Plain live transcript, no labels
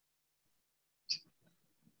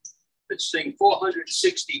Let's sing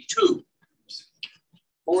 462.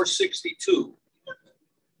 462.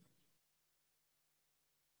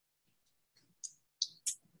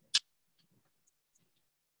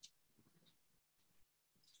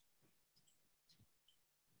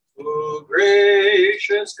 Oh,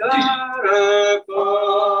 gracious God, our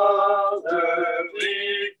Father,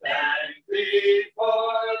 we thank thee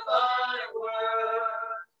for thy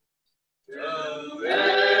word. To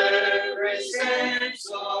every saint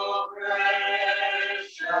so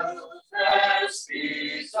precious, as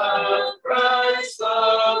peace of Christ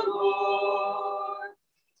the Lord,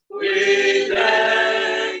 we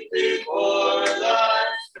thank thee for thy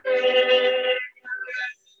spirit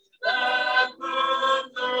that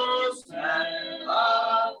moved those men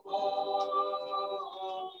of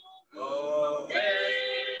old. Oh,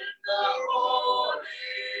 in the holy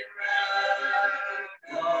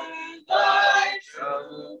record, thy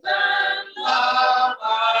truth and love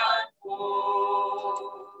unfold.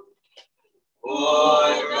 For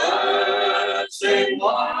blessed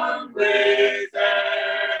one we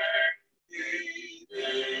thank thee,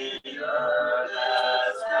 the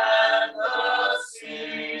earth and the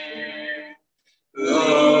sea,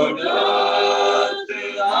 who doth to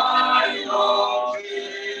thine own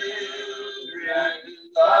children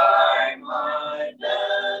thy mind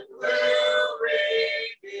and will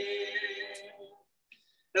redeem.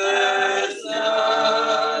 There's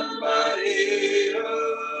none but he who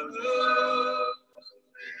knew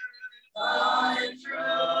thy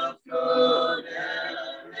truth could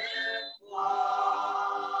ever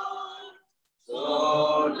imply. So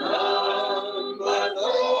none but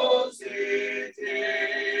those he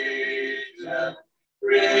teacheth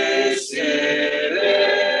receive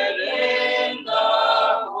it in the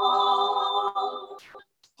heart.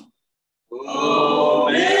 Oh,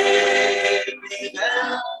 make me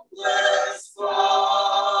boundless,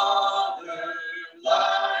 Father,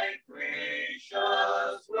 thy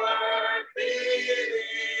gracious word believe,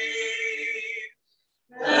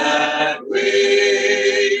 that we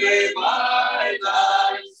may by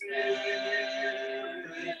thy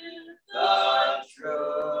Spirit the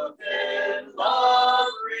truth in love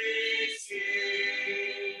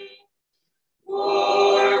receive.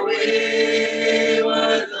 For we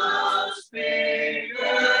were thus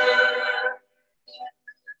begun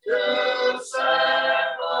to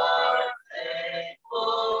serve our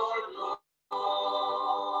faithful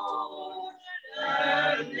Lord,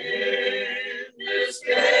 and in this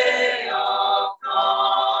day of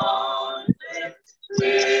conflict,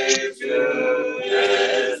 live to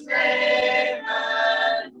his name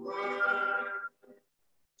and word.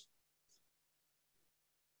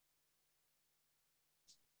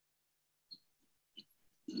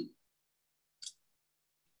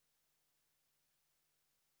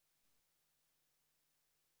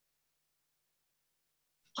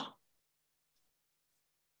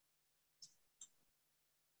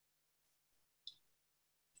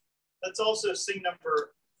 Let's also sing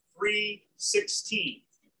number 316.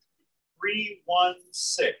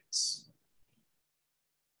 316.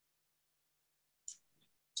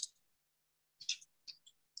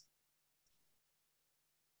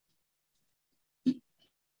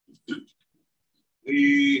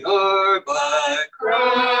 We are by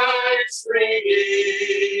Christ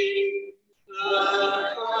redeemed,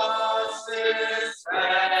 the cross is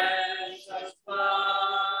precious blood.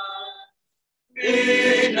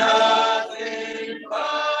 Be nothing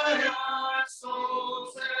by our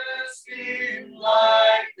souls esteemed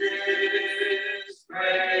like this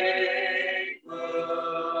great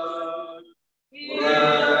good,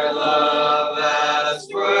 where love has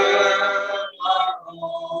worked our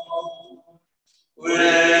own,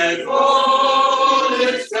 with all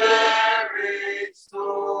its varied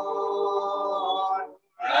store.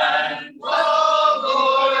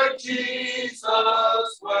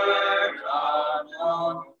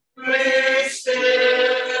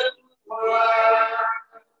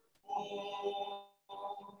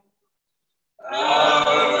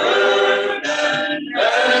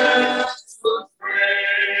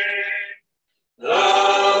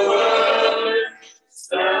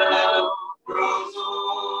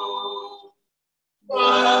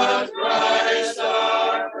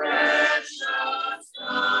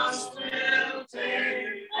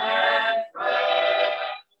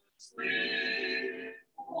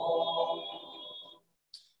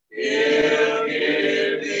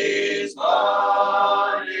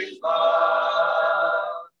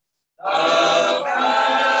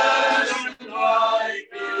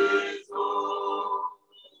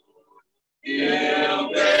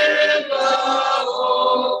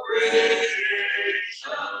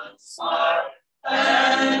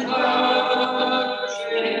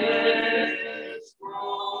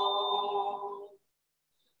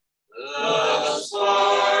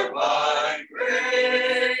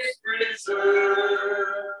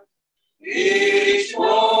 Each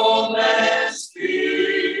moment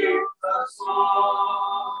speak the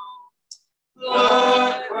song,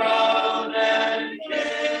 the crown and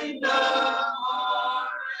kingdom are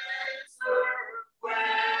reserved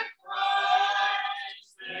when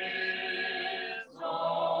Christ is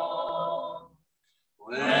known.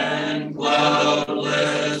 When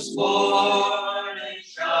cloudless morning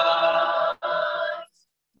shines,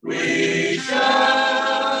 we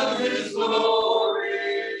shall His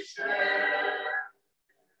glory share.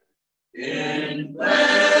 In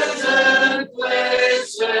pleasant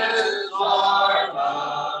places are the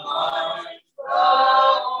lights, the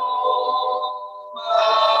home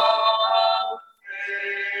of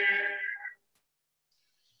faith.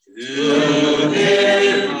 To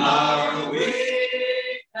Him our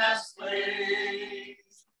weakness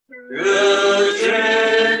lays, through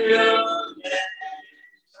tribulation's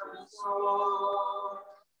sore,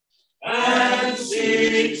 and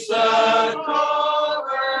seeks the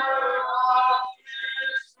cover of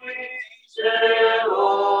His wings till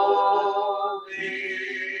only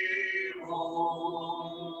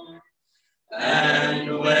roam.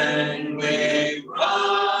 And when we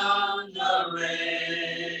run the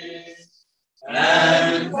race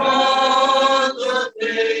and fought the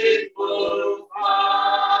faithful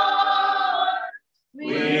fight, we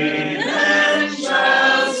then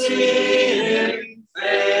shall see Him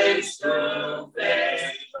face to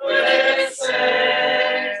face with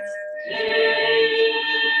saving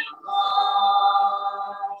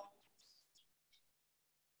love.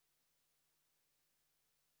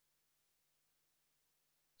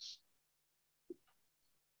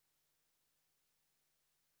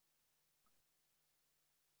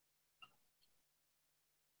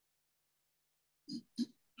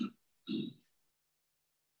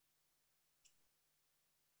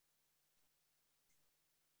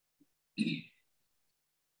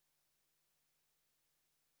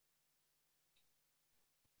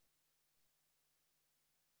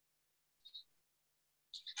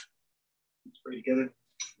 Pray together.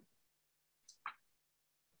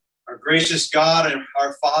 Our gracious God and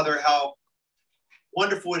our Father, how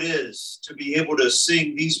wonderful it is to be able to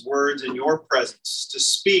sing these words in your presence, to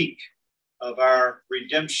speak of our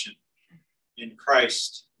redemption in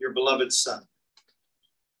Christ, your beloved Son.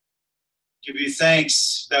 Give you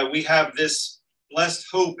thanks that we have this blessed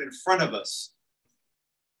hope in front of us,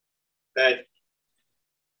 that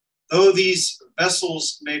though these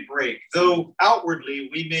vessels may break, though outwardly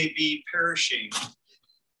we may be perishing,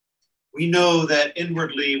 we know that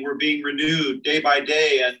inwardly we're being renewed day by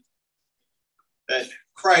day, and that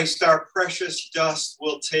Christ, our precious dust,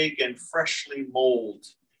 will take and freshly mold.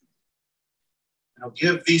 And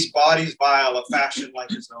He'll give these bodies vile a fashion like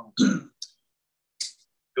His own.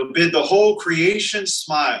 He'll bid the whole creation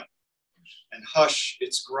smile and hush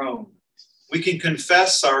its groan. We can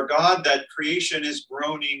confess, our God, that creation is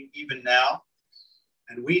groaning even now.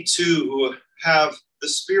 And we too, who have the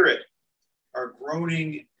Spirit, are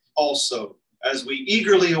groaning also as we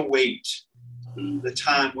eagerly await the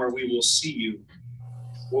time where we will see you,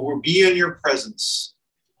 where we'll be in your presence,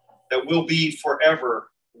 that we'll be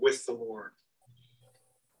forever with the Lord.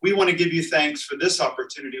 We want to give you thanks for this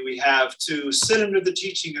opportunity we have to sit under the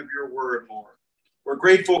teaching of your word, Lord. We're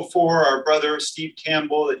grateful for our brother, Steve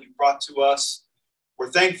Campbell, that you brought to us.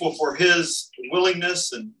 We're thankful for his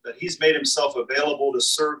willingness and that he's made himself available to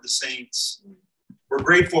serve the saints. We're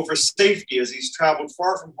grateful for safety as he's traveled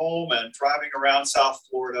far from home and driving around South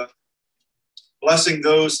Florida, blessing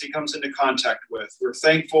those he comes into contact with. We're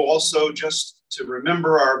thankful also just to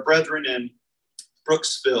remember our brethren in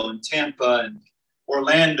Brooksville and Tampa and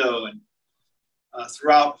Orlando and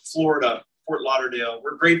throughout Florida, Fort Lauderdale.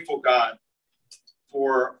 We're grateful, God,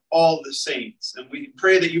 for all the saints. And we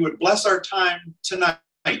pray that you would bless our time tonight.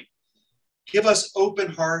 Give us open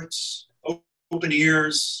hearts, open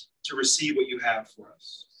ears to receive what you have for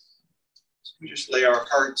us. So we just lay our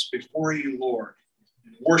hearts before you, Lord,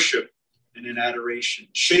 in worship and in adoration.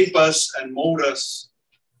 Shape us and mold us,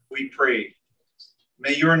 we pray.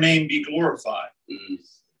 May your name be glorified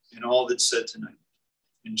in all that's said tonight.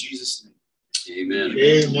 In Jesus' name. Amen.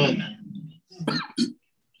 Amen.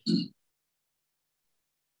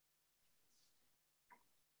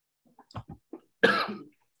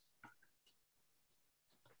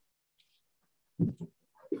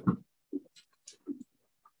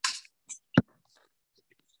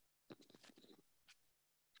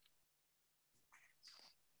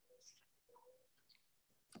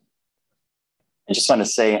 I just want to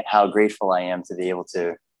say how grateful I am to be able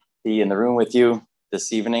to be in the room with you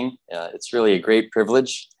this evening. It's really a great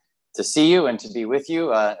privilege to see you and to be with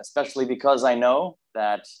you, especially because I know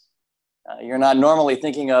that you're not normally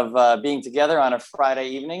thinking of being together on a Friday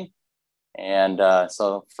evening. And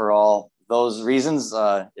so for all those reasons,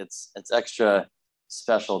 it's extra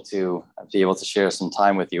special to be able to share some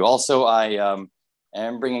time with you. Also, I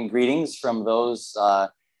am bringing greetings from those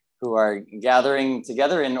who are gathering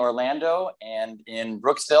together in Orlando and in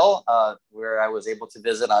Brooksville, where I was able to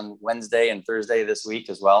visit on Wednesday and Thursday this week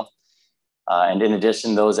as well. And in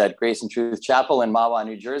addition, those at Grace and Truth Chapel in Mahwah,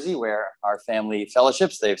 New Jersey, where our family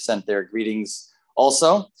fellowships, they've sent their greetings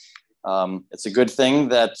also. It's a good thing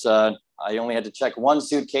that I only had to check one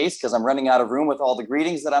suitcase because I'm running out of room with all the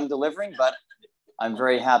greetings that I'm delivering, but I'm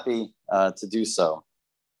very happy to do so.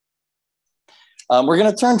 We're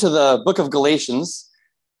going to turn to the book of Galatians.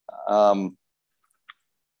 I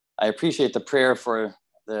appreciate the prayer for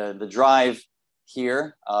the drive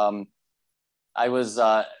here. I was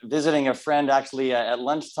visiting a friend actually at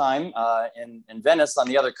lunchtime in Venice on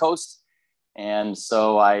the other coast. And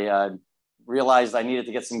so I realized I needed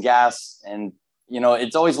to get some gas. And, you know,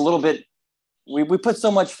 it's always a little bit, we put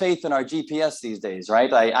so much faith in our GPS these days,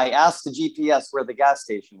 right? I asked the GPS where the gas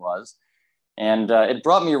station was, and it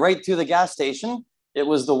brought me right to the gas station. It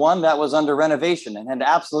was the one that was under renovation and had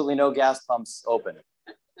absolutely no gas pumps open.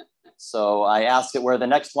 So I asked it where the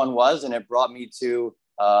next one was, and it brought me to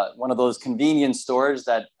one of those convenience stores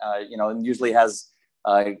that, you know, usually has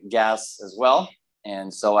gas as well.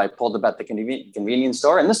 And so I pulled up at the convenience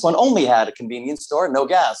store, and this one only had a convenience store, no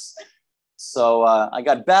gas. So I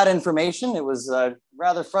got bad information. It was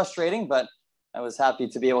rather frustrating, but I was happy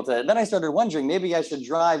to be able to. Then I started wondering, maybe I should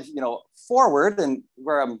drive, you know, forward and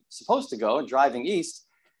where I'm supposed to go, driving east.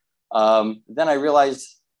 Then I realized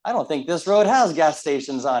I don't think this road has gas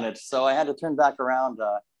stations on it. So I had to turn back around.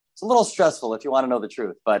 It's a little stressful if you want to know the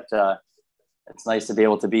truth, but it's nice to be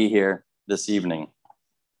able to be here this evening.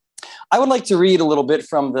 I would like to read a little bit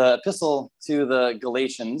from the epistle to the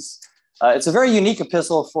Galatians. It's a very unique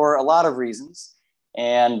epistle for a lot of reasons.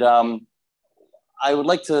 And I would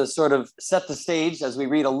like to sort of set the stage as we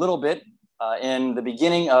read a little bit in the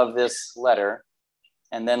beginning of this letter,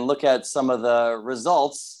 and then look at some of the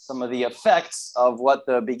results, some of the effects of what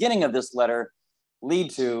the beginning of this letter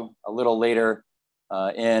lead to a little later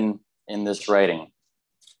in this writing.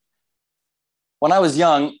 When I was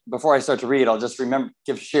young, before I start to read, I'll just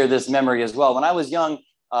share this memory as well. When I was young,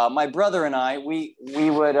 my brother and I, we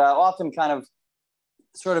would often kind of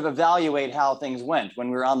sort of evaluate how things went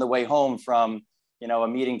when we were on the way home from, you know, a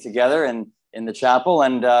meeting together and in the chapel.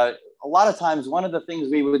 And a lot of times, one of the things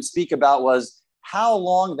we would speak about was how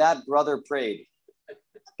long that brother prayed,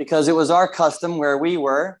 because it was our custom where we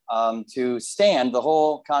were to stand. The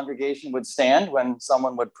whole congregation would stand when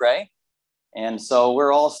someone would pray. And so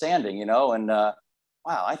we're all standing, you know, and wow,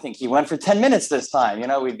 I think he went for 10 minutes this time, you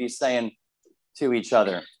know, we'd be saying to each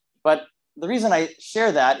other. But the reason I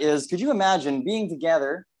share that is, could you imagine being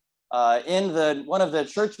together in one of the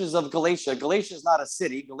churches of Galatia? Galatia is not a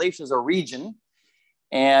city, Galatia is a region.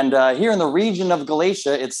 And here in the region of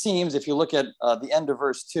Galatia, it seems, if you look at the end of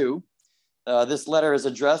verse 2, this letter is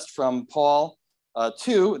addressed from Paul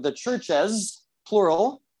to the churches,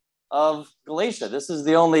 plural, of Galatia. This is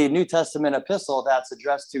the only New Testament epistle that's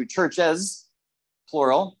addressed to churches,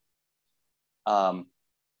 plural.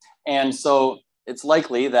 And so it's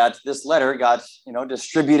likely that this letter got, you know,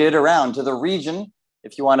 distributed around to the region.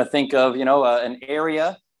 If you want to think of, you know, an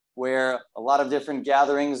area where a lot of different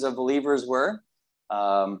gatherings of believers were,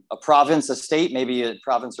 a province, a state, maybe a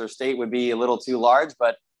province or state would be a little too large,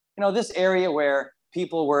 but, you know, this area where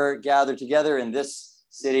people were gathered together in this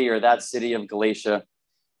city or that city of Galatia.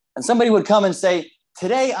 And somebody would come and say,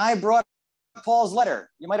 today I brought Paul's letter.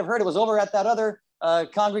 You might have heard it was over at that other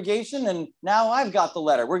congregation, and now I've got the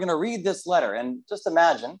letter. We're going to read this letter. And just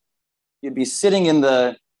imagine, you'd be sitting in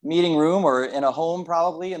the meeting room or in a home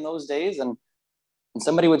probably in those days, and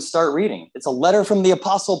somebody would start reading. It's a letter from the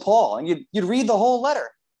Apostle Paul, and you'd read the whole letter.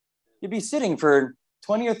 You'd be sitting for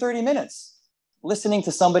 20 or 30 minutes listening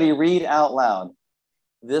to somebody read out loud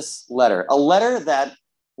this letter, a letter that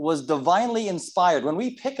was divinely inspired. When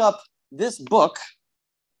we pick up this book,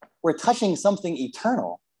 we're touching something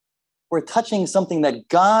eternal. We're touching something that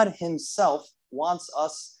God himself wants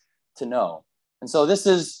us to know. And so this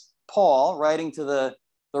is Paul writing to the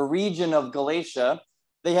region of Galatia.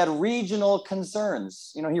 They had regional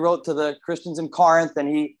concerns. You know, he wrote to the Christians in Corinth, and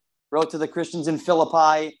he wrote to the Christians in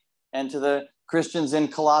Philippi and to the Christians in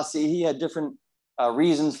Colossae. He had different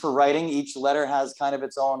reasons for writing. Each letter has kind of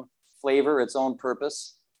its own flavor, its own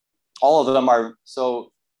purpose. All of them are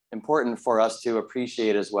so important for us to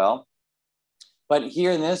appreciate as well. But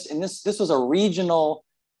here this was a regional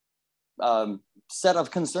set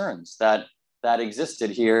of concerns that existed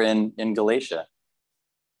here in Galatia.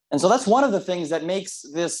 And so that's one of the things that makes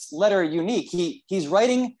this letter unique. He's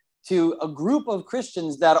writing to a group of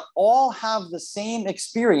Christians that all have the same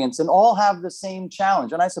experience and all have the same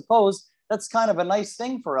challenge. And I suppose that's kind of a nice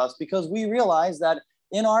thing for us, because we realize that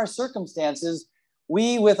in our circumstances,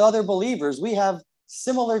 we, with other believers, we have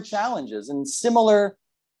similar challenges and similar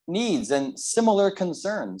needs and similar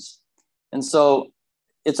concerns. And so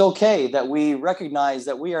it's okay that we recognize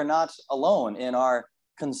that we are not alone in our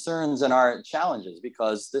concerns and our challenges,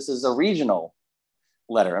 because this is a regional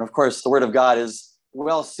letter. And of course, the Word of God is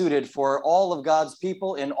well suited for all of God's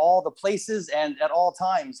people in all the places and at all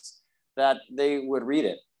times that they would read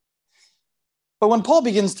it. But when Paul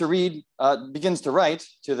begins to write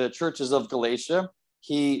to the churches of Galatia,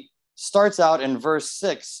 he starts out in verse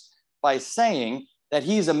 6 by saying that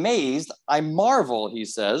he's amazed. I marvel, he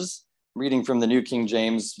says, reading from the New King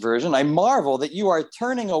James Version, I marvel that you are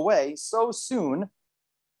turning away so soon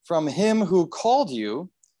from him who called you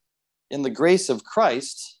in the grace of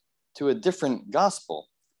Christ to a different gospel.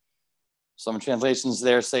 Some translations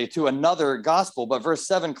there say to another gospel, but verse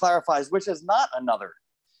 7 clarifies which is not another.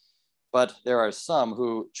 But there are some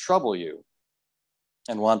who trouble you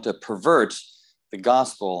and want to pervert the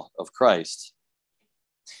gospel of Christ.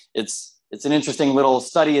 It's an interesting little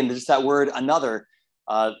study in just that word, another.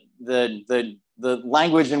 The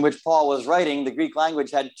language in which Paul was writing, the Greek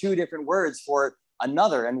language, had two different words for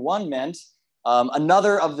another, and one meant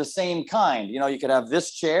another of the same kind. You know, you could have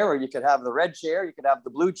this chair, or you could have the red chair, you could have the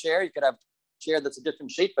blue chair, you could have a chair that's a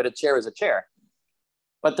different shape, but a chair is a chair.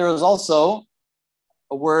 But there is also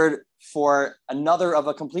a word for another of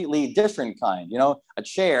a completely different kind. You know, a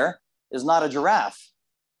chair is not a giraffe.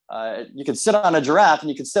 You could sit on a giraffe and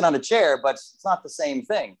you could sit on a chair, but it's not the same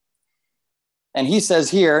thing. And he says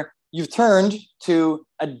here, you've turned to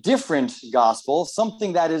a different gospel,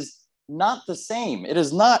 something that is not the same. It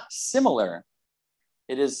is not similar.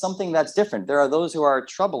 It is something that's different. There are those who are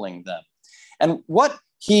troubling them. And what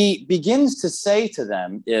he begins to say to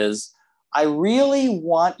them is, I really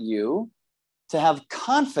want you to have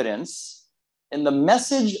confidence in the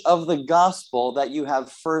message of the gospel that you have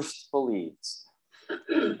first believed.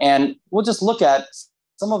 And we'll just look at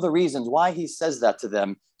some of the reasons why he says that to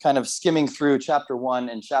them, kind of skimming through chapter 1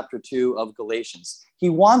 and chapter 2 of Galatians. He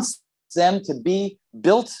wants them to be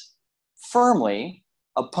built firmly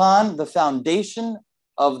upon the foundation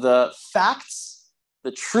of the facts,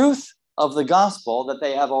 the truth of the gospel that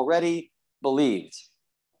they have already believed.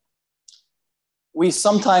 We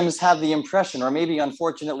sometimes have the impression, or maybe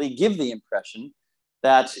unfortunately give the impression,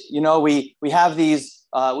 that we have these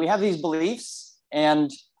beliefs,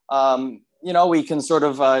 and we can sort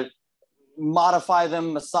of modify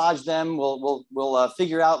them, massage them. We'll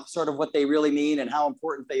figure out sort of what they really mean and how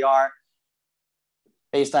important they are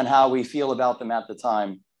based on how we feel about them at the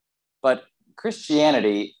time. But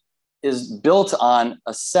Christianity is built on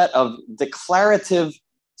a set of declarative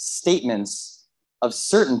statements of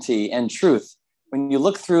certainty and truth. When you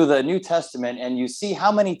look through the New Testament and you see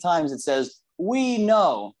how many times it says, we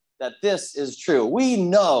know that this is true. We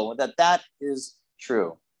know that that is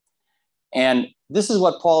true. And this is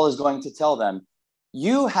what Paul is going to tell them.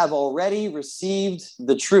 You have already received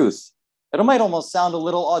the truth. It might almost sound a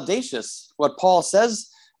little audacious, what Paul says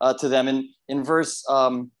to them in verse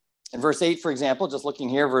 8, for example, just looking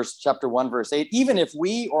here, chapter 1, verse 8, even if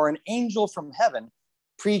we or an angel from heaven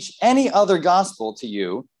preach any other gospel to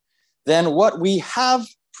you than what we have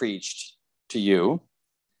preached to you,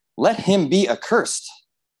 let him be accursed.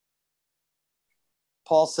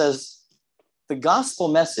 Paul says the gospel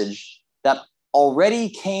message that already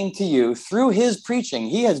came to you through his preaching.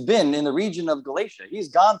 He has been in the region of Galatia. He's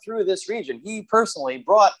gone through this region. He personally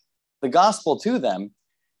brought the gospel to them.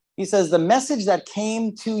 He says the message that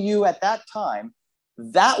came to you at that time,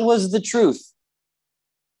 that was the truth.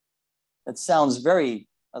 It sounds very,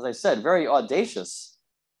 as I said, very audacious.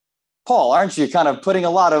 Paul, aren't you kind of putting a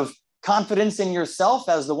lot of confidence in yourself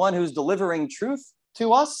as the one who's delivering truth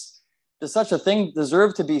to us? Does such a thing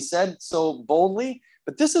deserve to be said so boldly?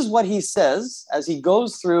 But this is what he says as he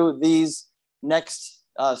goes through these next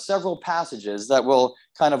several passages that we'll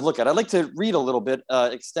kind of look at. I'd like to read a little bit,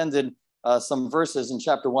 extended some verses in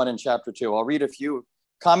chapter 1 and chapter 2. I'll read a few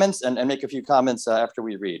comments and make a few comments after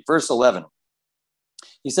we read. Verse 11.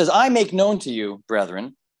 He says, I make known to you,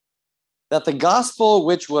 brethren, that the gospel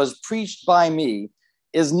which was preached by me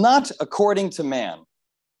is not according to man.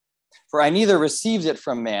 For I neither received it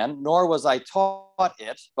from man, nor was I taught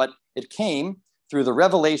it, but it came through the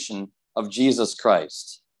revelation of Jesus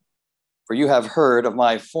Christ. For you have heard of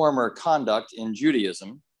my former conduct in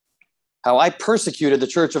Judaism, how I persecuted the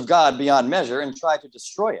church of God beyond measure and tried to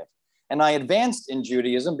destroy it. and I advanced in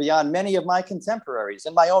Judaism beyond many of my contemporaries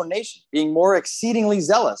in my own nation, being more exceedingly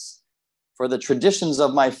zealous for the traditions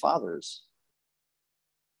of my fathers.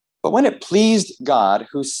 But when it pleased God,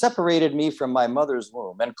 who separated me from my mother's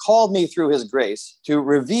womb and called me through his grace to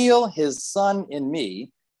reveal his Son in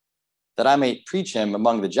me, that I may preach him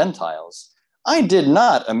among the Gentiles, I did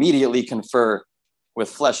not immediately confer with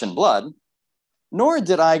flesh and blood, nor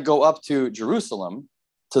did I go up to Jerusalem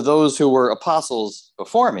to those who were apostles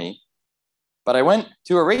before me, but I went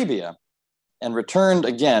to Arabia and returned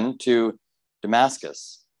again to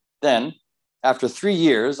Damascus. Then, after 3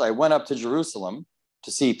 years, I went up to Jerusalem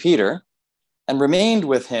to see Peter and remained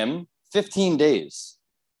with him 15 days.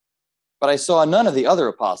 But I saw none of the other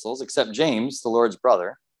apostles except James, the Lord's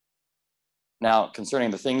brother. Now,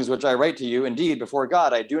 concerning the things which I write to you, indeed, before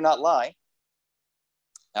God, I do not lie.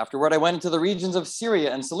 Afterward, I went into the regions of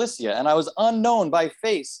Syria and Cilicia, and I was unknown by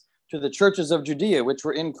face to the churches of Judea, which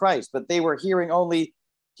were in Christ, but they were hearing only,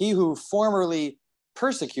 he who formerly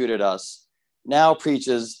persecuted us now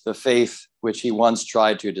preaches the faith which he once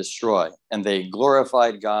tried to destroy, and they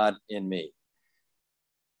glorified God in me.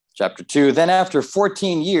 Chapter 2, then after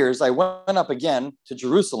 14 years, I went up again to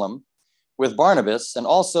Jerusalem with Barnabas, and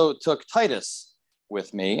also took Titus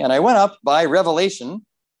with me, and I went up by revelation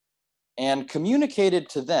and communicated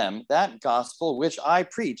to them that gospel which I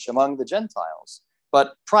preach among the Gentiles,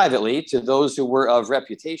 but privately to those who were of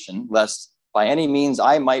reputation, lest by any means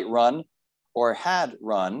I might run or had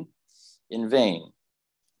run in vain.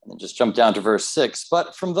 And then just jump down to verse 6.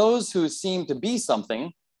 But from those who seem to be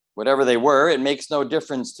something, whatever they were, it makes no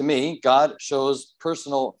difference to me. God shows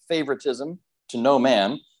personal favoritism to no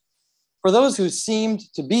man. For those who seemed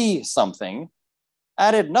to be something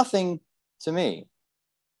added nothing to me.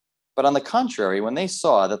 But on the contrary, when they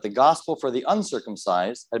saw that the gospel for the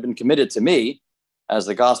uncircumcised had been committed to me, as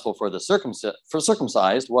the gospel for the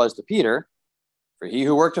circumcised was to Peter, for he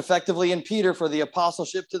who worked effectively in Peter for the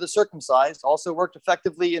apostleship to the circumcised also worked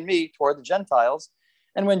effectively in me toward the Gentiles.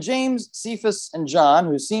 And when James, Cephas, and John,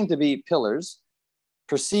 who seemed to be pillars,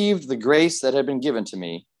 perceived the grace that had been given to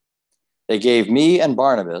me, they gave me and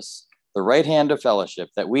Barnabas the right hand of fellowship,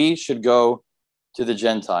 that we should go to the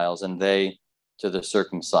Gentiles and they to the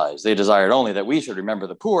circumcised. They desired only that we should remember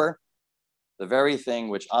the poor, the very thing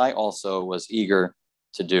which I also was eager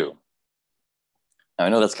to do. Now, I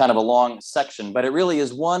know that's kind of a long section, but it really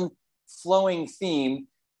is one flowing theme,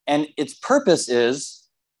 and its purpose is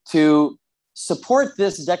to support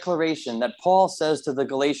this declaration that Paul says to the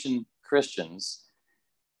Galatian Christians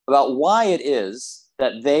about why it is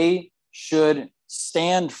that they should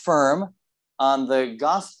stand firm on the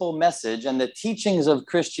gospel message and the teachings of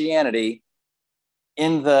Christianity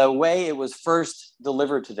in the way it was first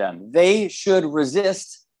delivered to them. They should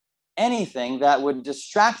resist anything that would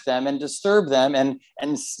distract them and disturb them and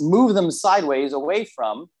move them sideways away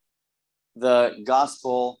from the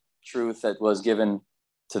gospel truth that was given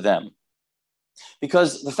to them.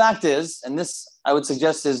 Because the fact is, and this I would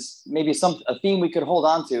suggest is maybe a theme we could hold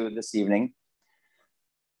on to this evening,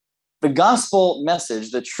 the gospel message,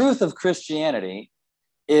 the truth of Christianity,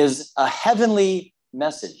 is a heavenly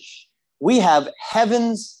message. We have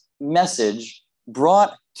heaven's message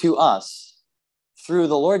brought to us through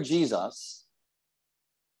the Lord Jesus,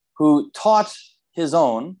 who taught his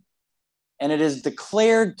own, and it is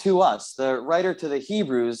declared to us. The writer to the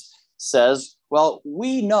Hebrews says, well,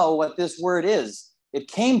 we know what this word is. It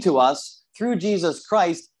came to us through Jesus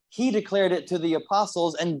Christ. He declared it to the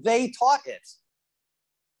apostles, and they taught it.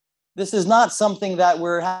 This is not something that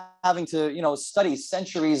we're having to, study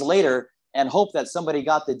centuries later and hope that somebody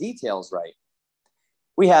got the details right.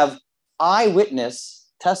 We have eyewitness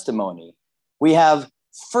testimony. We have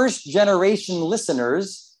first-generation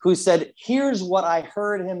listeners who said, here's what I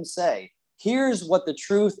heard him say. Here's what the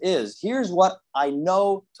truth is. Here's what I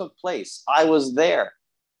know took place. I was there.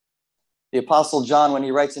 The Apostle John, when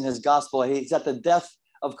he writes in his gospel, he's at the death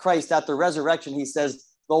of Christ, at the resurrection, he says,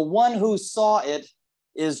 the one who saw it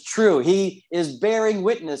is true. He is bearing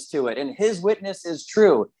witness to it, and his witness is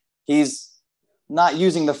true. He's not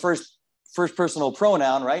using the first personal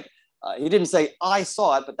pronoun, right? He didn't say, I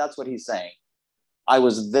saw it, but that's what he's saying. I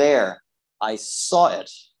was there. I saw it.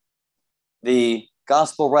 The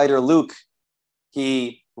gospel writer Luke,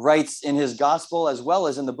 he writes in his gospel as well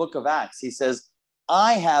as in the book of Acts. He says,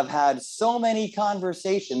 I have had so many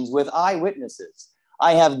conversations with eyewitnesses.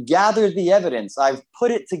 I have gathered the evidence. I've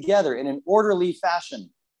put it together in an orderly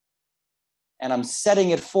fashion. And I'm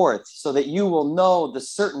setting it forth so that you will know the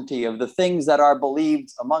certainty of the things that are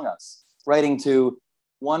believed among us. Writing to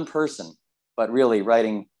one person, but really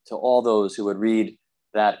writing to all those who would read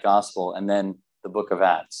that gospel and then the book of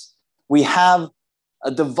Acts. We have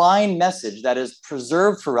a divine message that is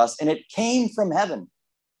preserved for us, and it came from heaven.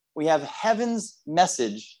 We have heaven's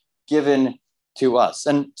message given to us.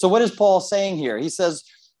 And so what is Paul saying here? He says,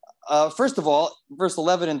 first of all, verse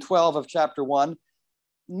 11 and 12 of chapter 1,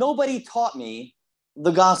 nobody taught me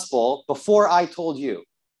the gospel before I told you.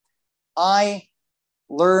 I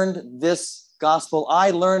learned this gospel.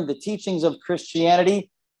 I learned the teachings of Christianity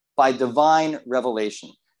by divine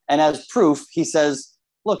revelation. And as proof, he says,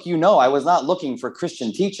 look, I was not looking for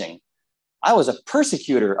Christian teaching. I was a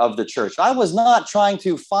persecutor of the church. I was not trying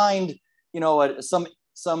to find,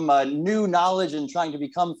 some new knowledge and trying to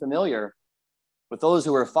become familiar with those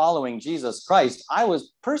who were following Jesus Christ. I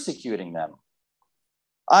was persecuting them.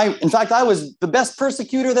 In fact, I was the best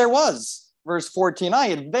persecutor there was. Verse 14, I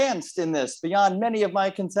advanced in this beyond many of my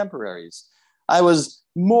contemporaries. I was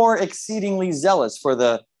more exceedingly zealous for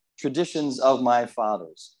the traditions of my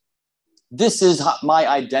fathers. This is my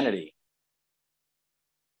identity.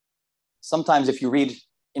 Sometimes if you read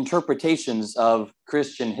interpretations of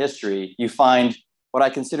Christian history, you find what I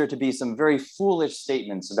consider to be some very foolish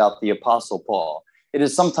statements about the Apostle Paul. It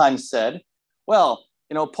is sometimes said, well,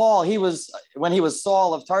 Paul, when he was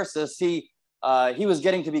Saul of Tarsus, he was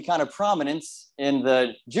getting to be kind of prominent in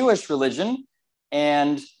the Jewish religion.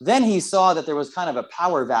 And then he saw that there was kind of a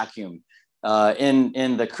power vacuum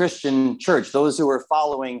in the Christian church, those who were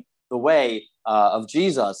following the way of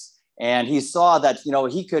Jesus. And he saw that,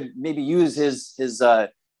 he could maybe use his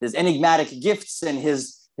enigmatic gifts and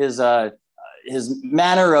his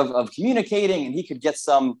manner of communicating, and he could get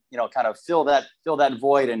some, kind of fill that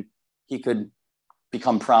void, and he could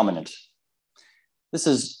become prominent. This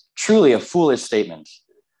is truly a foolish statement,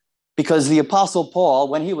 because the Apostle Paul,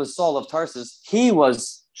 when he was Saul of Tarsus, he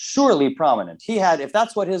was surely prominent. If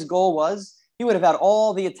that's what his goal was, he would have had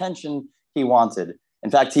all the attention he wanted. In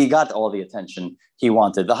fact, he got all the attention he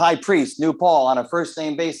wanted. The high priest knew Paul on a first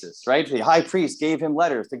name basis, right? The high priest gave him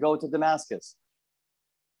letters to go to Damascus.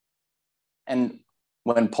 And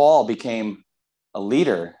when Paul became a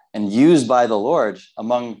leader and used by the Lord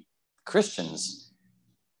among Christians,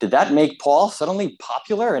 did that make Paul suddenly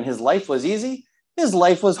popular and his life was easy? His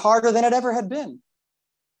life was harder than it ever had been.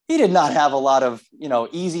 He did not have a lot of,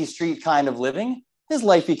 easy street kind of living. His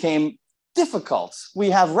life became difficult. We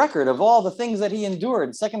have record of all the things that he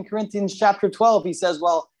endured. 2 Corinthians chapter 12, he says,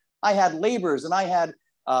 well, I had labors and I had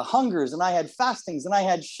hungers and I had fastings and I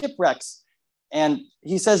had shipwrecks. And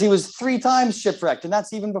he says he was 3 times shipwrecked. And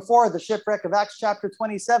that's even before the shipwreck of Acts chapter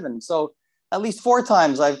 27. So at least 4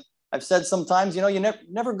 times I've said sometimes, you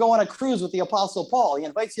never go on a cruise with the Apostle Paul. He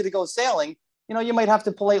invites you to go sailing. You might have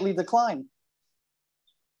to politely decline.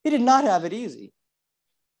 He did not have it easy.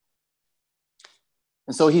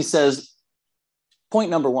 And so he says, point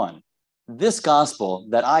number 1, this gospel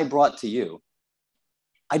that I brought to you,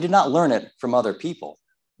 I did not learn it from other people.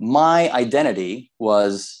 My identity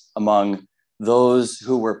was among those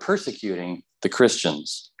who were persecuting the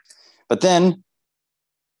Christians. But then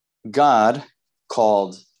God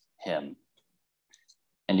called him.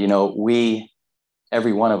 And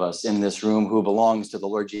every one of us in this room who belongs to the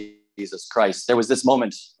Lord Jesus Christ, there was this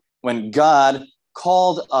moment when God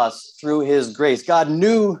called us through his grace. God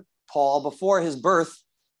knew Paul before his birth.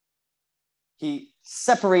 He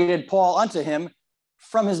separated Paul unto him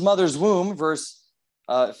from his mother's womb, verse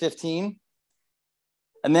 15.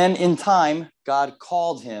 And then in time, God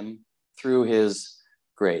called him through his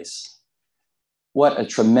grace. What a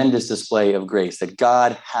tremendous display of grace that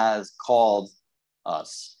God has called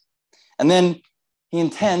us. And then he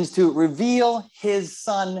intends to reveal his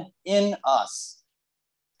son in us.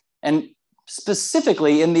 And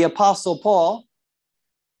specifically in the Apostle Paul,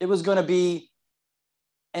 it was going to be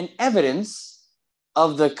an evidence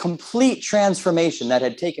of the complete transformation that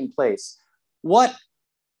had taken place. What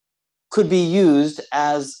could be used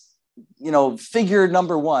as, figure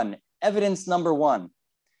number 1, evidence number 1?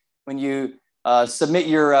 When you submit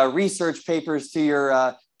your research papers to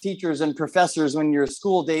your teachers and professors when your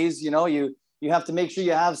school days, you have to make sure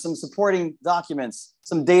you have some supporting documents,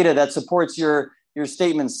 some data that supports your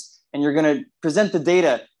statements, and you're going to present the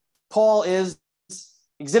data. Paul is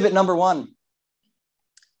exhibit number 1.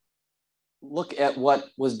 Look at what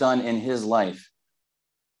was done in his life.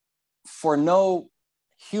 For no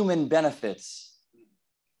human benefits,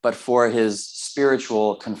 but for his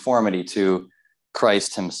spiritual conformity to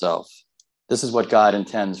Christ himself. This is what God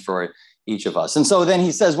intends for each of us. And so then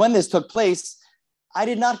he says, when this took place, I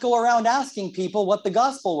did not go around asking people what the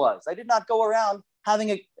gospel was. I did not go around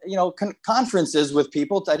having conferences with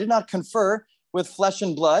people. I did not confer with flesh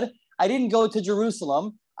and blood. I didn't go to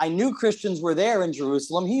Jerusalem. I knew Christians were there in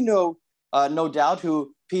Jerusalem. He knew, no doubt,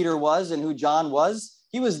 who Peter was and who John was.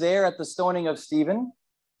 He was there at the stoning of Stephen.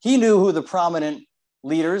 He knew who the prominent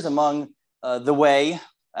leaders among the way,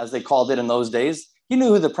 as they called it in those days, he knew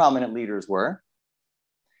who the prominent leaders were.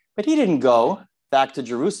 But he didn't go back to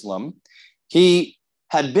Jerusalem. He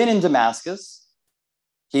had been in Damascus.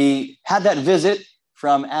 He had that visit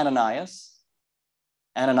from Ananias.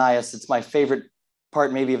 Ananias, it's my favorite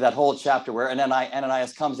part maybe of that whole chapter, where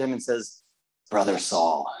Ananias comes to him and says, Brother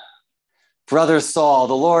Saul,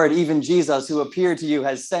 the Lord, even Jesus, who appeared to you,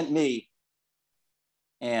 has sent me.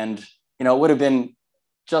 And, it would have been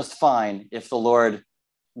just fine if the Lord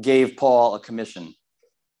gave Paul a commission,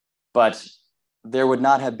 but there would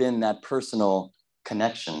not have been that personal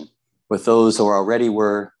connection with those who already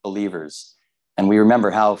were believers. And we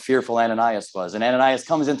remember how fearful Ananias was. And Ananias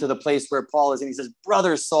comes into the place where Paul is, and he says,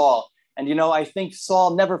 Brother Saul. And, I think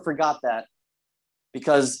Saul never forgot that,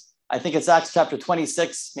 because I think it's Acts chapter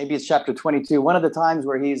 26, maybe it's chapter 22, one of the times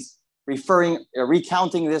where he's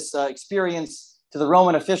recounting this experience to the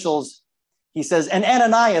Roman officials. He says, and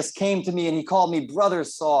Ananias came to me and he called me Brother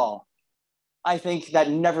Saul. I think that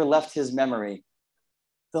never left his memory.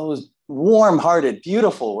 Those warm-hearted,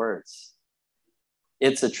 beautiful words.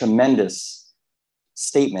 It's a tremendous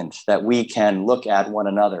statement that we can look at one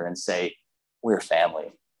another and say, we're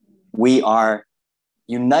family. We are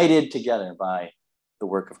united together by the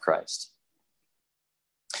work of Christ.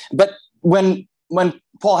 But when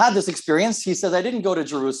Paul had this experience, he says, I didn't go to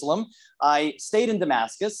Jerusalem. I stayed in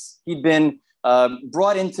Damascus. He'd been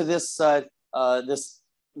brought into this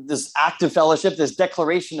act of fellowship, this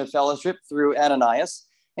declaration of fellowship through Ananias.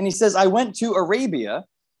 And he says, I went to Arabia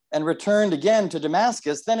and returned again to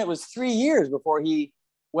Damascus. Then it was 3 years before he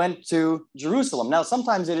went to Jerusalem. Now,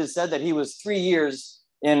 sometimes it is said that he was 3 years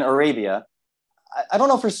in Arabia. I don't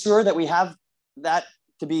know for sure that we have that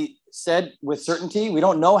to be said with certainty. We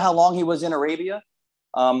don't know how long he was in Arabia.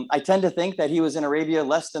 I tend to think that he was in Arabia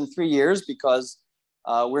less than 3 years, because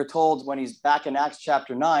we're told when he's back in Acts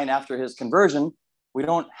chapter 9 after his conversion, we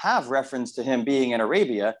don't have reference to him being in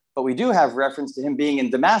Arabia, but we do have reference to him being in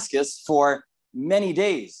Damascus for many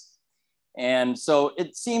days. And so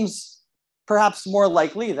it seems perhaps more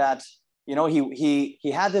likely that,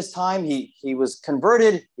 he had this time, he was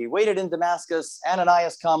converted, he waited in Damascus,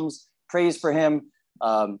 Ananias comes, prays for him,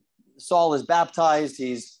 Saul is baptized,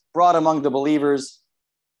 he's brought among the believers,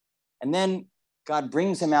 and then God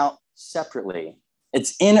brings him out separately.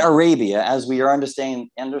 It's in Arabia, as we are understanding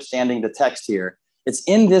the text here. It's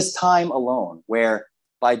in this time alone where,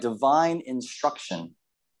 by divine instruction,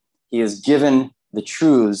 he is given the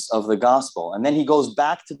truths of the gospel. And then he goes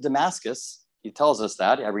back to Damascus. He tells us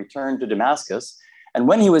that. I returned to Damascus. And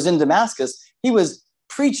when he was in Damascus, he was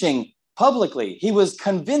preaching publicly. He was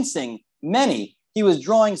convincing many. He was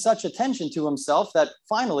drawing such attention to himself that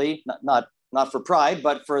finally, not for pride,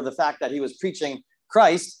 but for the fact that he was preaching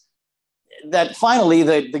Christ, that finally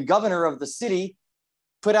the governor of the city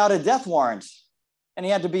put out a death warrant, and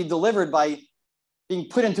he had to be delivered by being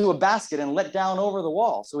put into a basket and let down over the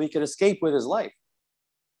wall so he could escape with his life.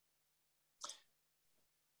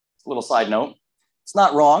 A little side note, it's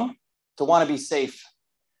not wrong to want to be safe,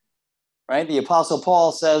 right? The Apostle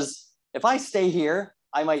Paul says, if I stay here,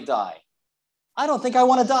 I might die. I don't think I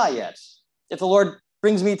want to die yet. If the Lord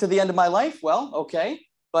brings me to the end of my life, well, okay,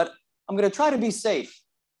 but I'm going to try to be safe.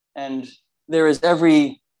 And there is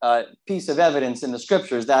every piece of evidence in the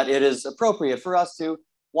scriptures that it is appropriate for us to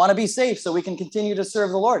want to be safe so we can continue to serve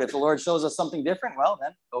the Lord. If the Lord shows us something different, well,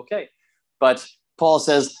 then okay. But Paul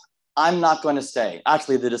says, I'm not going to stay.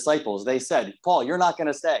 Actually, the disciples, they said, Paul, you're not going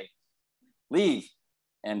to stay. Leave.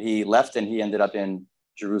 And he left, and he ended up in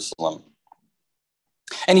Jerusalem.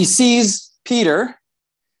 And he sees Peter,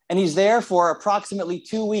 and he's there for approximately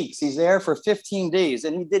 2 weeks. He's there for 15 days,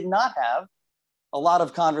 and he did not have a lot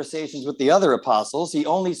of conversations with the other apostles. He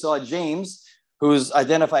only saw James, who's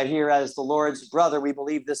identified here as the Lord's brother. We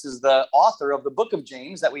believe this is the author of the book of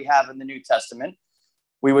James that we have in the New Testament.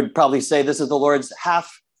 We would probably say this is the Lord's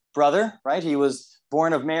half-brother, right? He was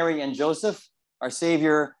born of Mary and Joseph. Our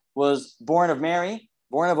Savior was born of Mary,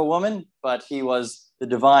 born of a woman, but he was the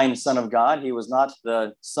divine Son of God. He was not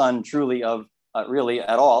the son truly of, really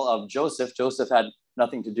at all, of Joseph. Joseph had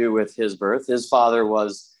nothing to do with his birth. His father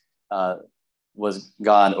was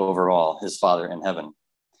God over all, his Father in heaven.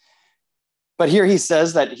 But here he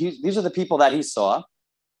says that these are the people that he saw.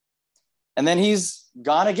 And then he's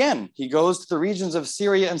gone again. He goes to the regions of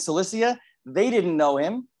Syria and Cilicia. They didn't know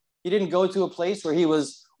him. He didn't go to a place where he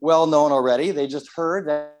was well known already. They just heard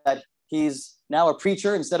that he's now a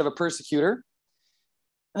preacher instead of a persecutor.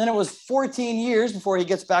 And then it was 14 years before he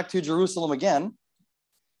gets back to Jerusalem again.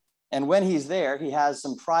 And when he's there, he has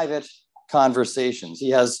some private conversations. He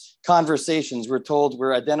has conversations. We're told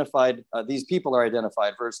we're identified, these people are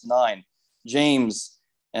identified, verse 9, James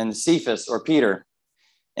and Cephas, or Peter,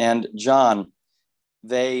 and John.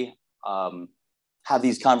 They have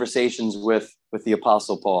these conversations with the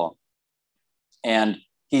Apostle Paul. And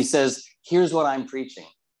he says, here's what I'm preaching.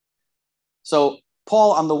 So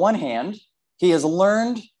Paul, on the one hand, he has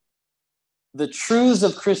learned the truths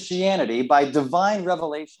of Christianity by divine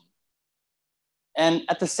revelation. And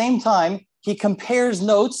at the same time, he compares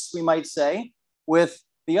notes, we might say, with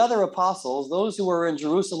the other apostles, those who were in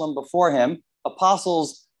Jerusalem before him,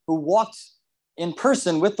 apostles who walked in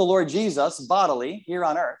person with the Lord Jesus bodily here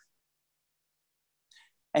on earth.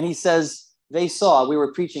 And he says, they saw we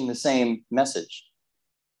were preaching the same message.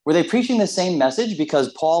 Were they preaching the same message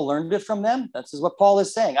because Paul learned it from them? This is what Paul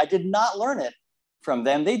is saying. I did not learn it from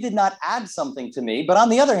them. They did not add something to me. But on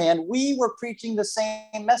the other hand, we were preaching the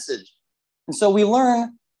same message. And so we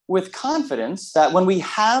learn with confidence that when we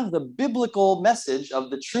have the biblical message of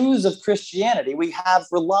the truths of Christianity, we have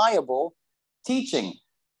reliable teaching.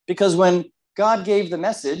 Because when God gave the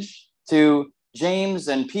message to James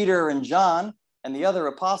and Peter and John and the other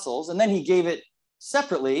apostles, and then he gave it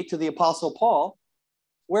separately to the Apostle Paul,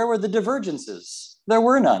 where were the divergences? There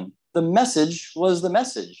were none. The message was the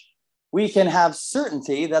message. We can have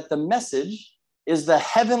certainty that the message is the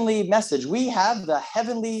heavenly message. We have the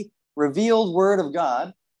heavenly revealed word of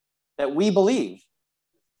God that we believe,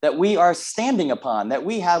 that we are standing upon, that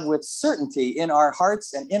we have with certainty in our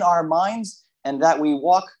hearts and in our minds, and that we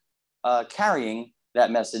walk carrying that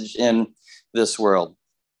message in this world.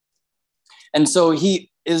 And so he's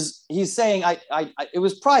saying, it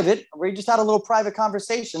was private. We just had a little private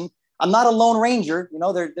conversation. I'm not a lone ranger. You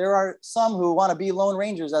know, there are some who want to be lone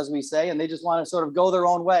rangers, as we say, and they just want to sort of go their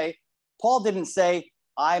own way. Paul didn't say,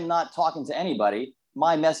 I'm not talking to anybody.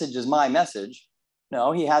 My message is my message.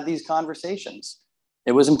 No, he had these conversations.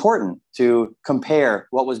 It was important to compare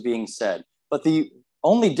what was being said. But the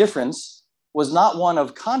only difference was not one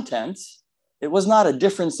of content. It was not a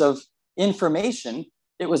difference of information.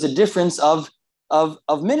 It was a difference of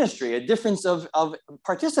ministry, a difference of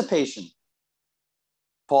participation.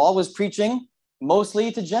 Paul was preaching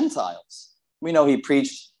mostly to Gentiles. We know he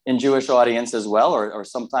preached in Jewish audience as well, or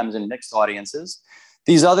sometimes in mixed audiences.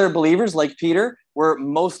 These other believers, like Peter, were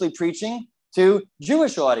mostly preaching to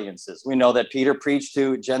Jewish audiences. We know that Peter preached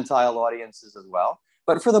to Gentile audiences as well.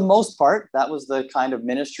 But for the most part, that was the kind of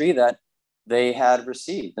ministry that they had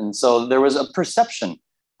received. And so there was a perception.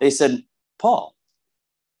 They said, Paul,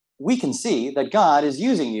 we can see that God is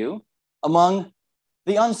using you among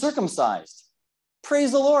the uncircumcised.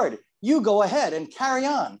 Praise the Lord. You go ahead and carry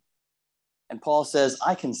on. And Paul says,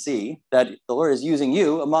 I can see that the Lord is using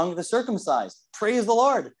you among the circumcised. Praise the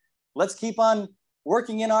Lord. Let's keep on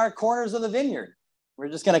working in our corners of the vineyard. We're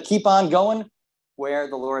just going to keep on going where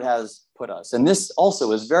the Lord has put us. And this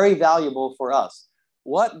also is very valuable for us.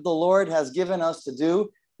 What the Lord has given us to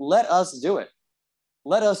do, let us do it.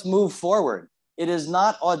 Let us move forward. It is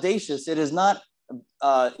not audacious. It is not,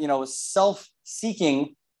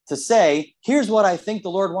 self-seeking to say, here's what I think the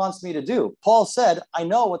Lord wants me to do. Paul said, I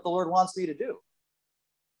know what the Lord wants me to do.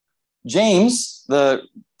 James, the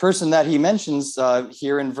person that he mentions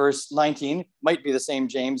here in verse 19, might be the same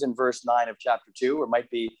James in verse 9 of chapter 2, or might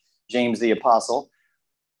be James the apostle.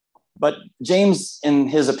 But James in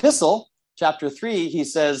his epistle, chapter 3, he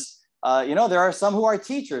says, there are some who are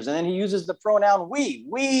teachers. And then he uses the pronoun we.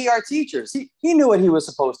 We are teachers. He knew what he was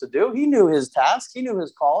supposed to do. He knew his task. He knew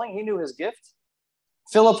his calling. He knew his gift.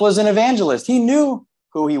 Philip was an evangelist. He knew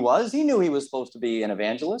who he was. He knew he was supposed to be an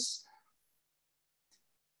evangelist.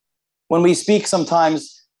 When we speak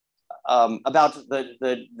sometimes about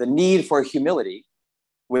the need for humility,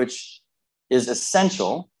 which is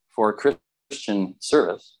essential for Christian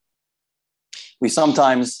service, we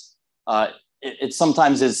sometimes, it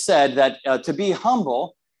sometimes is said that to be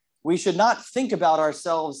humble, we should not think about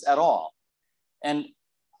ourselves at all. And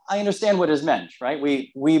I understand what is meant, right?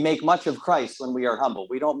 We make much of Christ when we are humble.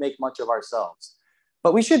 We don't make much of ourselves.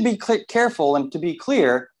 But we should be careful, and to be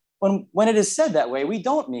clear, when it is said that way, we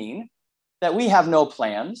don't mean that we have no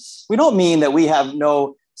plans. We don't mean that we have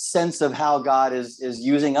no sense of how God is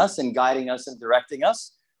using us and guiding us and directing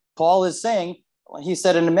us. Paul is saying, he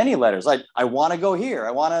said in many letters, I want to go here.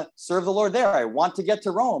 I want to serve the Lord there. I want to get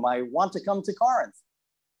to Rome. I want to come to Corinth.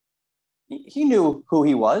 He knew who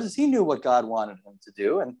he was. He knew what God wanted him to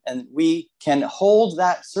do. And we can hold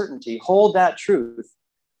that certainty, hold that truth,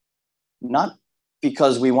 not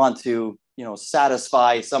because we want to,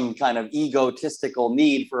 satisfy some kind of egotistical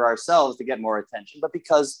need for ourselves to get more attention, but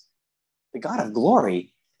because the God of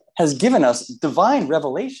glory has given us divine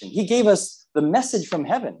revelation. He gave us the message from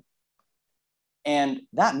heaven. And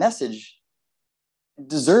that message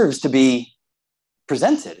deserves to be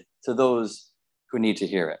presented to those who need to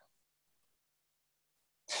hear it.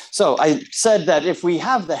 So I said that if we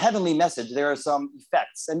have the heavenly message, there are some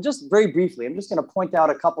effects. And just very briefly, I'm just going to point out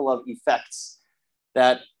a couple of effects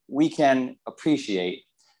that we can appreciate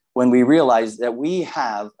when we realize that we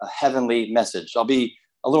have a heavenly message. I'll be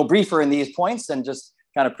a little briefer in these points and just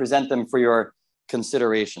kind of present them for your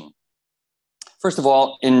consideration. First of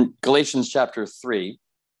all, in Galatians chapter 3,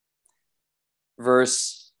 we'll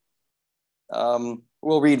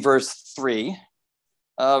read verse 3,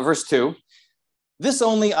 verse 2. This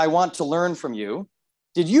only I want to learn from you.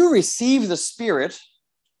 Did you receive the Spirit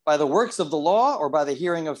by the works of the law or by the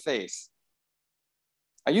hearing of faith?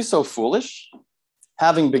 Are you so foolish?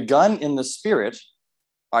 Having begun in the Spirit,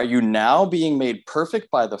 are you now being made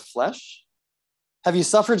perfect by the flesh? Have you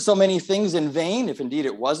suffered so many things in vain, if indeed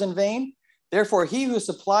it was in vain? Therefore, he who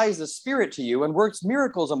supplies the Spirit to you and works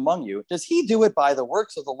miracles among you, does he do it by the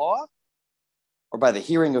works of the law or by the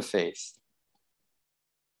hearing of faith?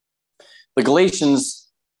 The Galatians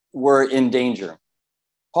were in danger.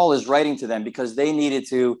 Paul is writing to them because they needed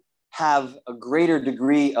to have a greater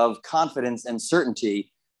degree of confidence and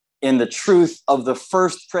certainty in the truth of the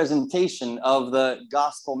first presentation of the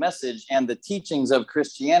gospel message and the teachings of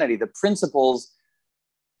Christianity, the principles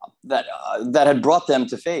that had brought them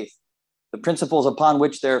to faith, the principles upon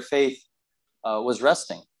which their faith was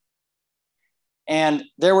resting. And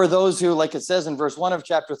there were those who, like it says in verse 1 of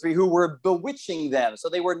chapter 3, who were bewitching them. So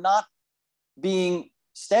they were not being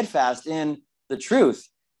steadfast in the truth.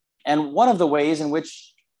 And one of the ways in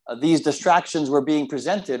which these distractions were being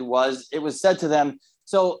presented was, it was said to them,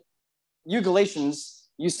 so you Galatians,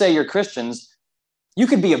 you say you're Christians, you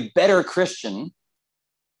could be a better Christian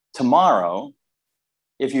tomorrow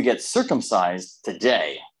if you get circumcised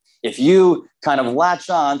today. If you kind of latch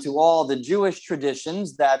on to all the Jewish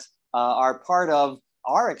traditions that are part of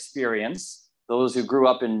our experience, those who grew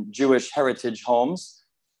up in Jewish heritage homes,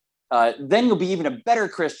 then you'll be even a better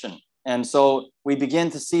Christian. And so we begin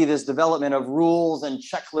to see this development of rules and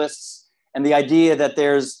checklists and the idea that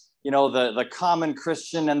there's, the common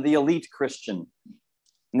Christian and the elite Christian.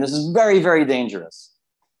 And this is very, very dangerous.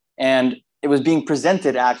 And it was being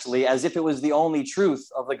presented actually as if it was the only truth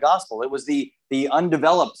of the gospel. It was the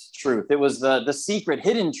undeveloped truth. It was the secret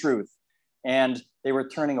hidden truth. And they were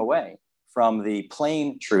turning away from the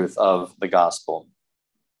plain truth of the gospel.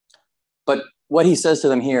 But what he says to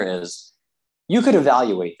them here is, you could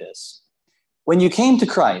evaluate this. When you came to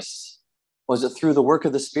Christ, was it through the work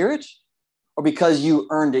of the Spirit or because you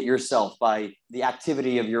earned it yourself by the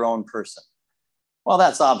activity of your own person? Well,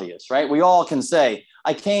 that's obvious, right? We all can say,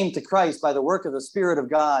 I came to Christ by the work of the Spirit of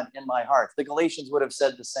God in my heart. The Galatians would have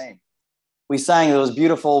said the same. We sang those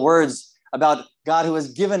beautiful words about God who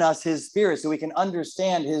has given us his Spirit so we can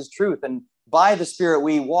understand his truth. And by the Spirit,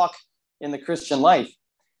 we walk in the Christian life.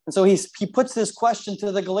 And so he puts this question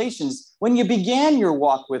to the Galatians. When you began your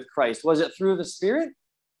walk with Christ, was it through the Spirit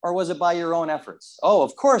or was it by your own efforts? Oh,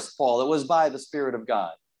 of course, Paul, it was by the Spirit of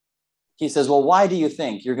God. He says, well, why do you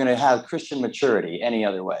think you're going to have Christian maturity any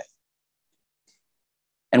other way?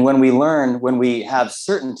 And when we have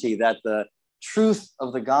certainty that the truth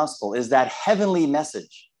of the gospel is that heavenly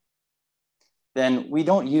message, then we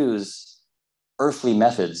don't use earthly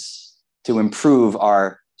methods to improve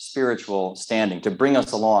our spiritual standing, to bring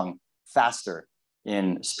us along faster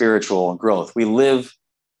in spiritual growth. We live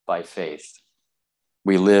by faith.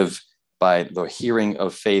 We live by the hearing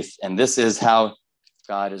of faith. And this is how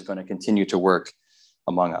God is going to continue to work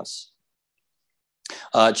among us.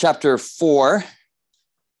 Chapter 4,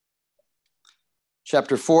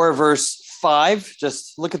 verse 5,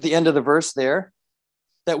 just look at the end of the verse there,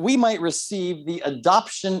 that we might receive the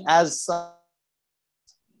adoption as sons.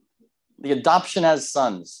 The adoption as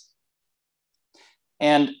sons.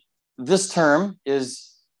 And this term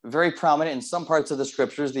is very prominent in some parts of the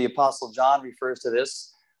scriptures. The Apostle John refers to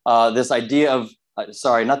this idea of,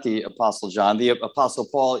 not the Apostle John, the Apostle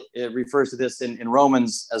Paul refers to this in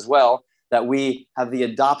Romans as well, that we have the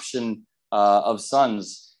adoption of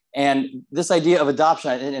sons. And this idea of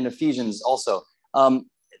adoption in Ephesians also. And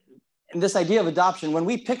this idea of adoption, when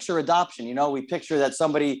we picture adoption, we picture that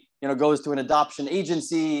somebody, goes to an adoption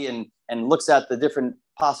agency and looks at the different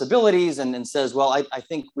possibilities and says, well, I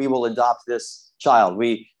think we will adopt this child.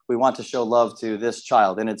 We want to show love to this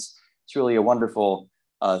child. And it's really a wonderful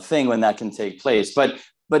thing when that can take place. But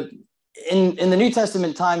in the New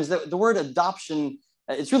Testament times, the word adoption,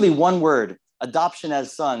 it's really one word, adoption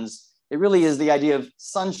as sons. It really is the idea of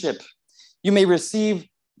sonship. You may receive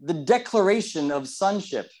the declaration of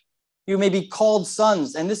sonship. You may be called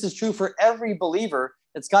sons. And this is true for every believer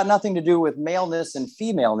It's got nothing to do with maleness and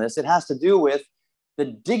femaleness. It has to do with the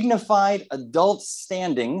dignified adult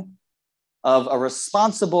standing of a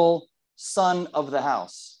responsible son of the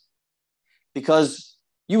house. Because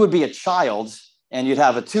you would be a child and you'd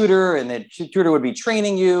have a tutor, and the tutor would be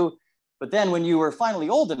training you. But then when you were finally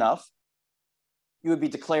old enough, you would be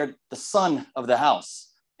declared the son of the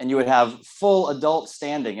house, and you would have full adult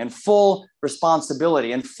standing and full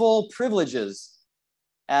responsibility and full privileges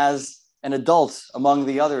as an adult among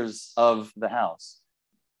the others of the house.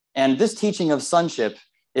 And this teaching of sonship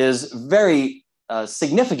is very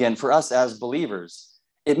significant for us as believers.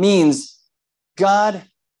 It means God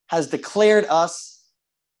has declared us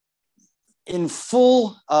in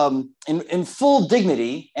full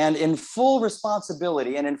dignity and in full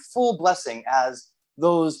responsibility and in full blessing as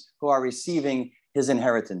those who are receiving his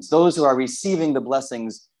inheritance, those who are receiving the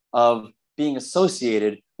blessings of being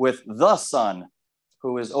associated with the Son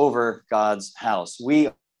who is over God's house. We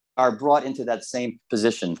are brought into that same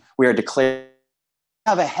position. We are declared to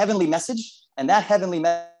have a heavenly message, and that heavenly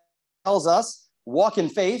message tells us, walk in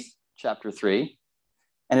faith, chapter 3,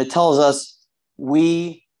 and it tells us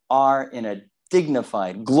we are in a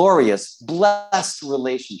dignified, glorious, blessed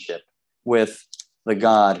relationship with the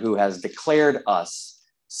God who has declared us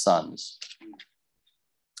sons.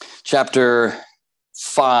 Chapter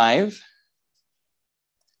 5,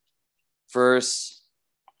 we'll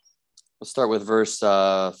start with verse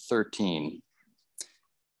 13.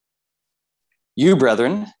 You,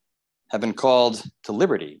 brethren, have been called to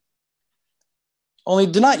liberty. Only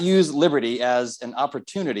do not use liberty as an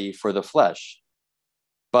opportunity for the flesh,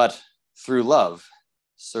 but through love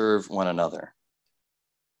serve one another.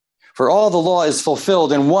 For all the law is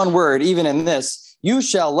fulfilled in one word, even in this, you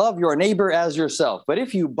shall love your neighbor as yourself. But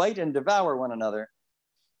if you bite and devour one another,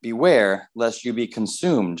 beware lest you be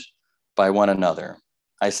consumed by one another.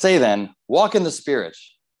 I say then, walk in the Spirit,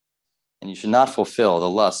 and you should not fulfill the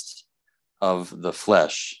lust of the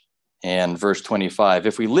flesh. And verse 25,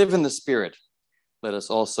 if we live in the Spirit, let us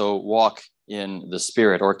also walk in the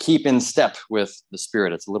Spirit, or keep in step with the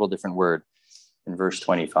Spirit. It's a little different word in verse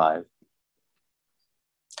 25.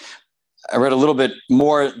 I read a little bit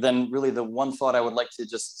more than really the one thought I would like to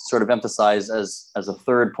just sort of emphasize as a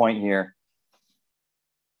third point here.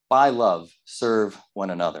 By love, serve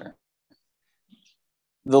one another.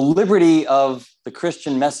 The liberty of the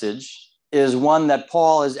Christian message is one that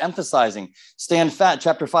Paul is emphasizing.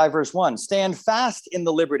 Chapter 5, verse 1. Stand fast in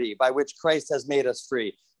the liberty by which Christ has made us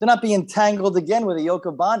free. Do not be entangled again with a yoke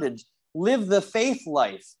of bondage. Live the faith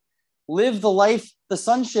life. Live the life, the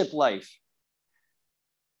sonship life.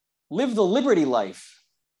 Live the liberty life.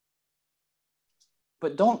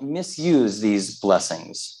 But don't misuse these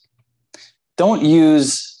blessings. Don't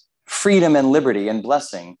use freedom and liberty and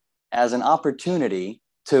blessing as an opportunity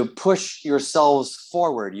to push yourselves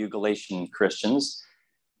forward, you Galatian Christians,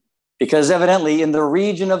 because evidently in the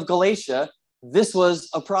region of Galatia, this was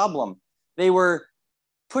a problem. They were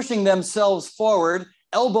pushing themselves forward,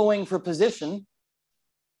 elbowing for position,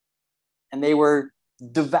 and they were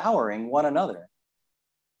devouring one another.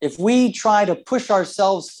 If we try to push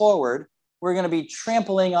ourselves forward, we're going to be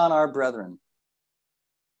trampling on our brethren.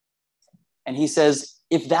 And he says,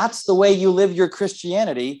 if that's the way you live your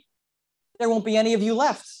Christianity, there won't be any of you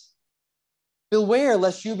left. Beware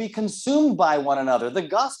lest you be consumed by one another. The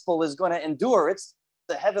gospel is going to endure. It's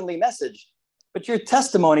the heavenly message. But your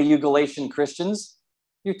testimony, you Galatian Christians,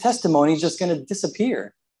 your testimony is just going to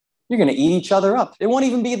disappear. You're going to eat each other up. It won't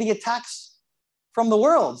even be the attacks from the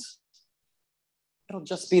world. It'll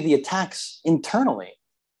just be the attacks internally.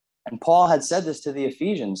 And Paul had said this to the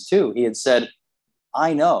Ephesians too. He had said,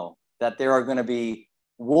 I know that there are going to be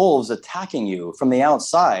wolves attacking you from the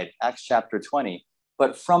outside, Acts chapter 20.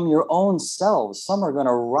 But from your own selves, some are going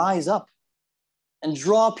to rise up and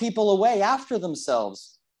draw people away after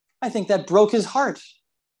themselves. I think that broke his heart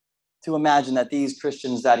to imagine that these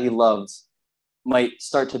Christians that he loved might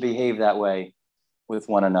start to behave that way with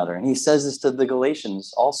one another. And he says this to the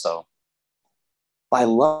Galatians also. By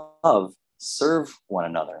love, serve one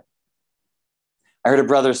another. I heard a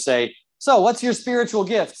brother say, so what's your spiritual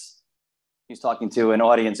gifts? He's talking to an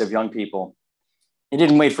audience of young people. He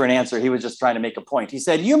didn't wait for an answer. He was just trying to make a point. He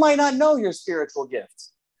said, you might not know your spiritual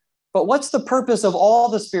gifts, but what's the purpose of all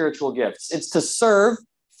the spiritual gifts? It's to serve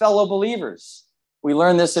fellow believers. We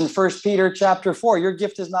learn this in 1 Peter chapter 4. Your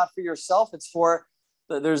gift is not for yourself. It's for,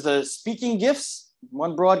 there's the speaking gifts,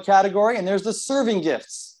 one broad category, and there's the serving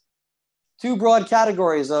gifts. Two broad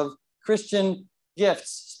categories of Christian gifts,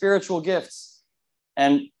 spiritual gifts.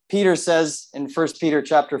 And Peter says in 1 Peter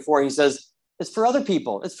chapter 4, he says, it's for other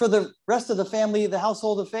people. It's for the rest of the family, the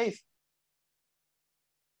household of faith.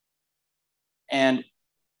 And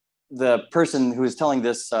the person who was telling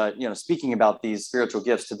this, speaking about these spiritual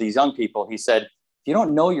gifts to these young people, he said, if you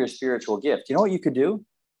don't know your spiritual gift, you know what you could do?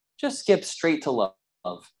 Just skip straight to love.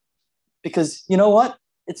 Because you know what?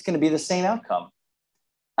 It's going to be the same outcome.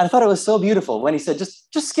 And I thought it was so beautiful when he said,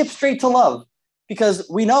 just skip straight to love. Because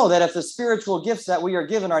we know that if the spiritual gifts that we are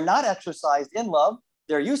given are not exercised in love,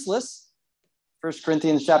 they're useless. 1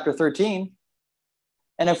 Corinthians chapter 13.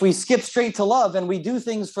 And if we skip straight to love and we do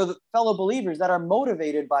things for the fellow believers that are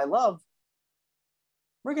motivated by love,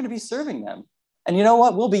 we're going to be serving them. And you know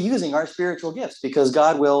what? We'll be using our spiritual gifts because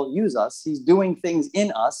God will use us. He's doing things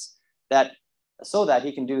in us so that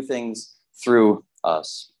he can do things through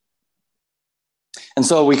us. And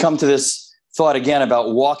so we come to this thought again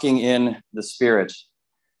about walking in the Spirit.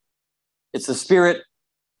 It's the Spirit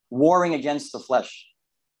warring against the flesh.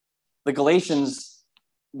 The Galatians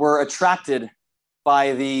were attracted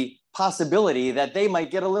by the possibility that they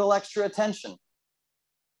might get a little extra attention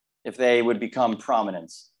if they would become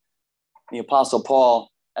prominent. The Apostle Paul,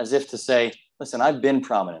 as if to say, listen, I've been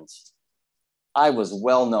prominent. I was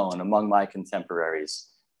well known among my contemporaries.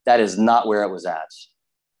 That is not where it was at.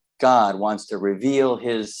 God wants to reveal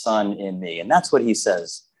his Son in me. And that's what he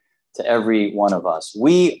says to every one of us.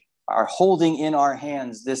 We are holding in our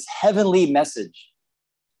hands this heavenly message.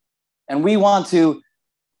 And we want to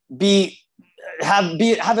have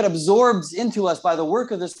it absorbed into us by the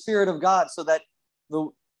work of the Spirit of God so that the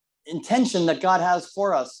intention that God has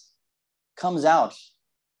for us comes out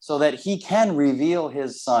so that he can reveal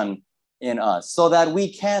his Son in us, so that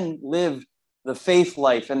we can live the faith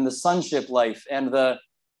life and the sonship life and the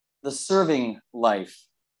serving life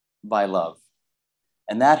by love.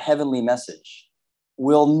 And that heavenly message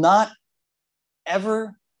will not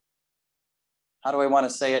ever, how do I want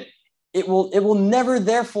to say it? It will never,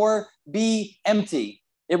 therefore, be empty.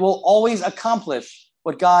 It will always accomplish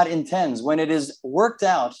what God intends when it is worked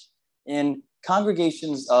out in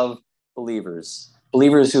congregations of believers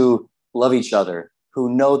who love each other,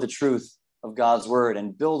 who know the truth of God's word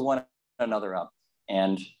and build one another up.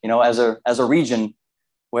 And, as a region,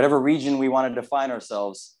 whatever region we want to define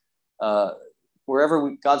ourselves,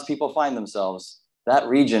 wherever God's people find themselves, that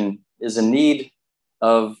region is in need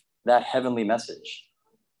of that heavenly message.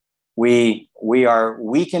 We are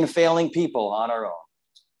weak and failing people on our own,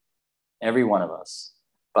 every one of us.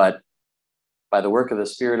 But by the work of the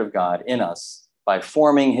Spirit of God in us, by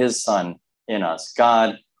forming his Son in us,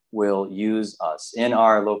 God will use us in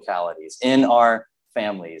our localities, in our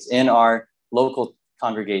families, in our local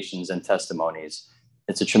congregations and testimonies.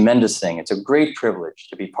 It's a tremendous thing. It's a great privilege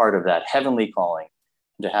to be part of that heavenly calling,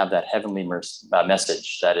 to have that heavenly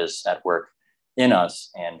message that is at work in us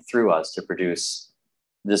and through us to produce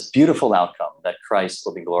this beautiful outcome that Christ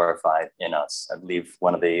will be glorified in us. I believe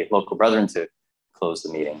one of the local brethren to close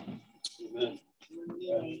the meeting. Amen.